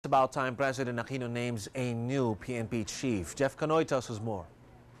about time President Aquino names a new PNP chief. Jeff Canoy tells us more.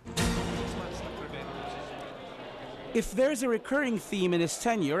 If there's a recurring theme in his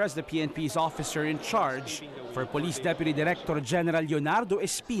tenure as the PNP's officer in charge, for Police Deputy Director General Leonardo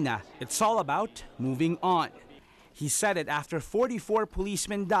Espina, it's all about moving on. He said it after 44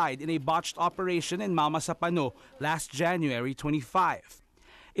 policemen died in a botched operation in Mamasapano last January 25.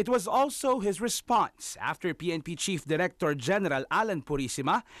 It was also his response after PNP Chief Director General Alan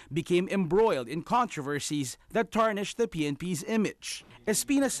Purisima became embroiled in controversies that tarnished the PNP's image.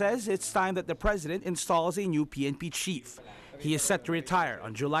 Espina says it's time that the president installs a new PNP chief. He is set to retire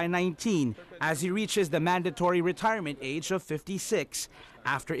on July 19 as he reaches the mandatory retirement age of 56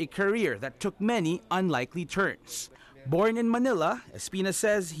 after a career that took many unlikely turns. Born in Manila, Espina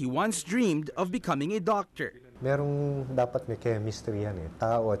says he once dreamed of becoming a doctor. Merong dapat may chemistry yan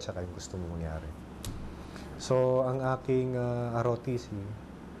tao at saka yung gusto mong mangyari. So, ang aking ROTC,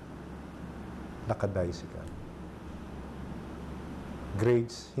 nakadicycle.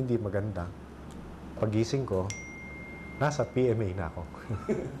 Grades, hindi maganda. Pagising ko, nasa PMA na ako.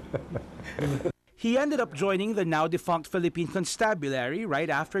 He ended up joining the now-defunct Philippine Constabulary right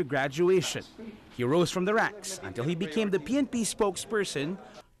after graduation. He rose from the ranks until he became the PNP spokesperson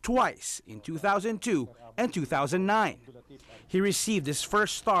twice in 2002 and 2009. He received his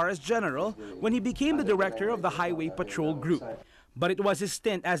first star as general when he became the director of the Highway Patrol Group. But it was his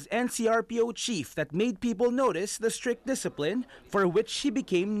stint as NCRPO chief that made people notice the strict discipline for which he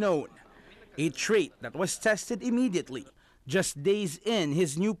became known. A trait that was tested immediately. Just days in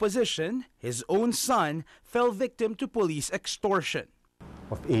his new position, his own son fell victim to police extortion.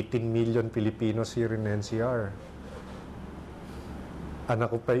 Of 18 million Filipinos here in NCR, anak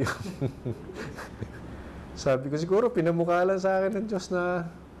ko pa yun. Sabi ko, siguro pinamukha lang sa akin ng Diyos na,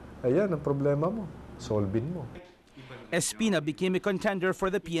 ayan, ang problema mo, solvin mo. Espina became a contender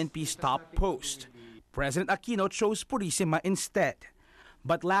for the PNP's top post. President Aquino chose Purisima instead.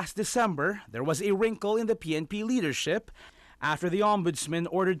 But last December, there was a wrinkle in the PNP leadership after the ombudsman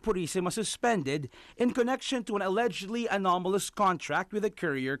ordered Purisima suspended in connection to an allegedly anomalous contract with a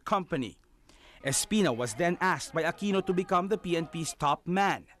courier company. Espina was then asked by Aquino to become the PNP's top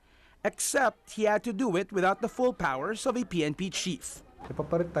man, except he had to do it without the full powers of a PNP chief.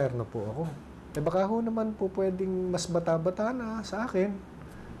 Ipaparetire na po ako. Baka ho naman po pwedeng mas bata-bata na sa akin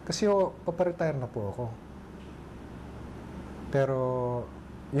kasi paparetire na po ako. Pero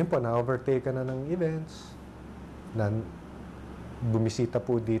yun po, na-overtake na ng events. Bumisita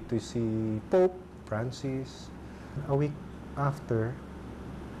po dito si Pope Francis. A week after,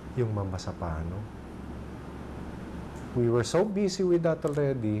 yung Mamasapano. We were so busy with that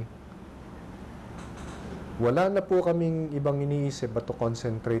already. Wala na po kaming ibang iniisip but to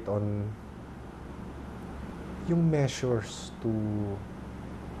concentrate on yung measures to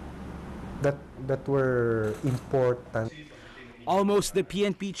that were important. Almost the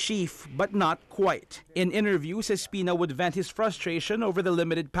PNP chief, but not quite. In interviews, Espina would vent his frustration over the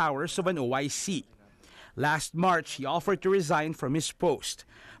limited powers of an OIC. Last March, he offered to resign from his post.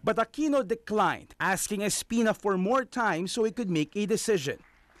 But Aquino declined, asking Espina for more time so he could make a decision.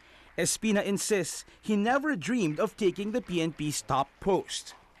 Espina insists he never dreamed of taking the PNP's top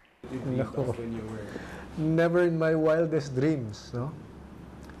post. No, never in my wildest dreams. No?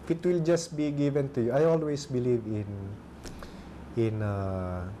 It will just be given to you. I always believe in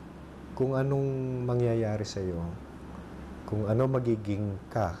kung anong mangyayari sa iyo, kung ano magiging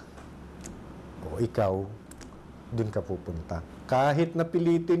ka o ikaw, dun ka pupunta. Kahit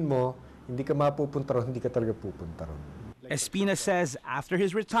napilitin mo, hindi ka mapupunta ron, hindi ka talaga pupunta ron. Espina says after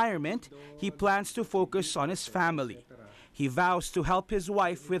his retirement, he plans to focus on his family. He vows to help his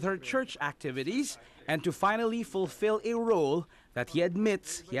wife with her church activities and to finally fulfill a role that he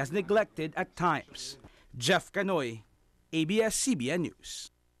admits he has neglected at times. Jeff Canoy, ABS-CBN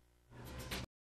News.